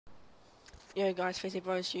Yo guys, Fizzy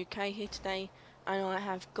Bros UK here today, and I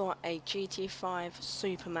have got a GT5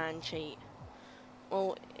 Superman cheat.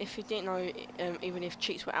 Well, if you didn't know, even if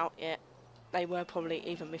cheats were out yet, they were probably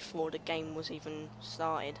even before the game was even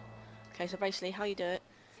started. Okay, so basically how you do it,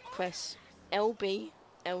 press LB,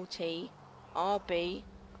 LT, RB,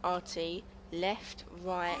 RT, left,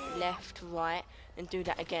 right, and do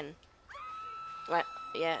that again. Right,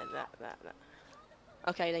 yeah, that.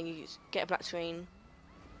 Okay, then you get a black screen.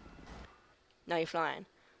 Now you're flying.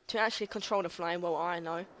 To actually control the flying, well, I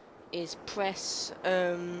know, is press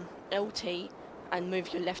LT and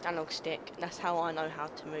move your left analog stick. That's how I know how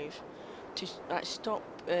to move. To like stop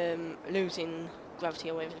losing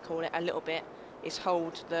gravity or whatever you call it a little bit, is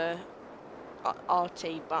hold the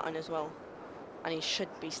RT button as well, and it should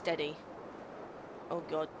be steady. Oh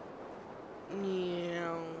god.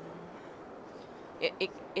 Yeah.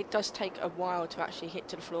 It does take a while to actually hit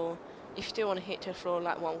to the floor. If you do want to hit to the floor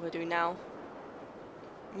like what I'm going to do now,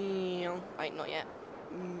 wait, not yet.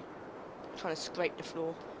 Trying to scrape the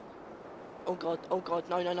floor. Oh god,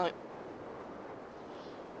 no.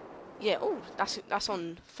 Yeah, oh, that's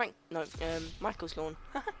on Michael's lawn.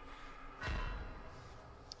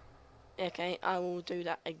 Okay, I will do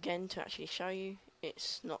that again to actually show you.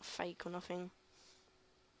 It's not fake or nothing.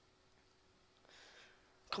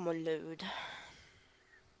 Come on, load.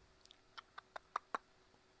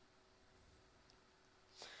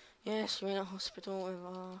 Yes, you're in a hospital with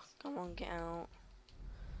come on, get out.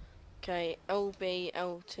 Okay, LB,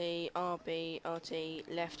 LT, RB, RT,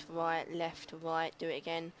 left, right, do it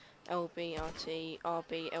again. LB, RT,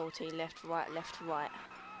 RB, LT, left, right.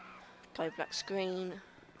 Go black screen.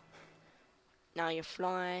 Now you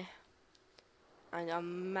fly. And I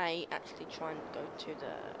may actually try and go to the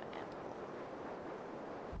airport.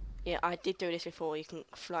 Yeah, I did do this before. You can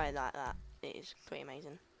fly like that. It is pretty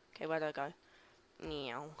amazing. Okay, where do I go?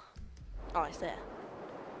 Meow. Oh, it's there.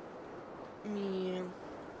 Meow.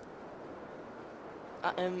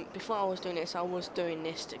 Before I was doing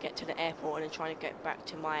this to get to the airport and then trying to get back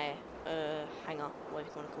to my hangar, whatever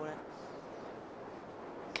you want to call it.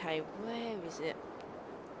 Okay, where is it?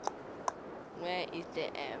 Where is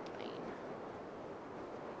the airplane?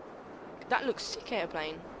 That looks sick,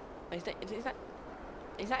 airplane. Is that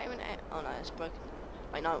even air? Oh no, it's broken.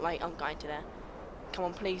 Wait, no, wait, I'm going to there. Come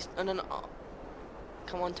on, please. No. Oh.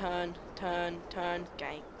 Come on, turn.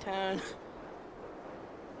 Okay, turn.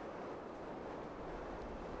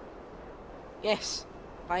 Yes.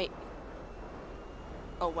 Wait.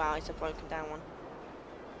 Oh wow, it's a broken down one.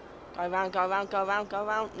 Go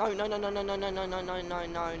around. No.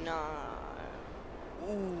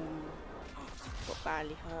 Ooh. Got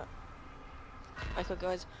badly hurt. Okay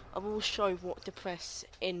guys, I will show what to press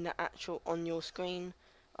in the actual on your screen.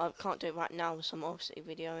 I can't do it right now so I'm obviously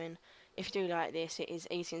videoing. If you do like this, it is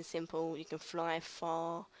easy and simple. You can fly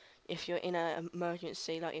far. If you're in an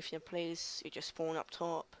emergency, like if you're police, you just spawn up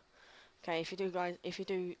top. Okay, if you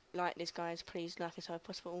do like this guys, please like it so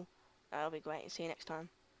possible. That'll be great. See you next time.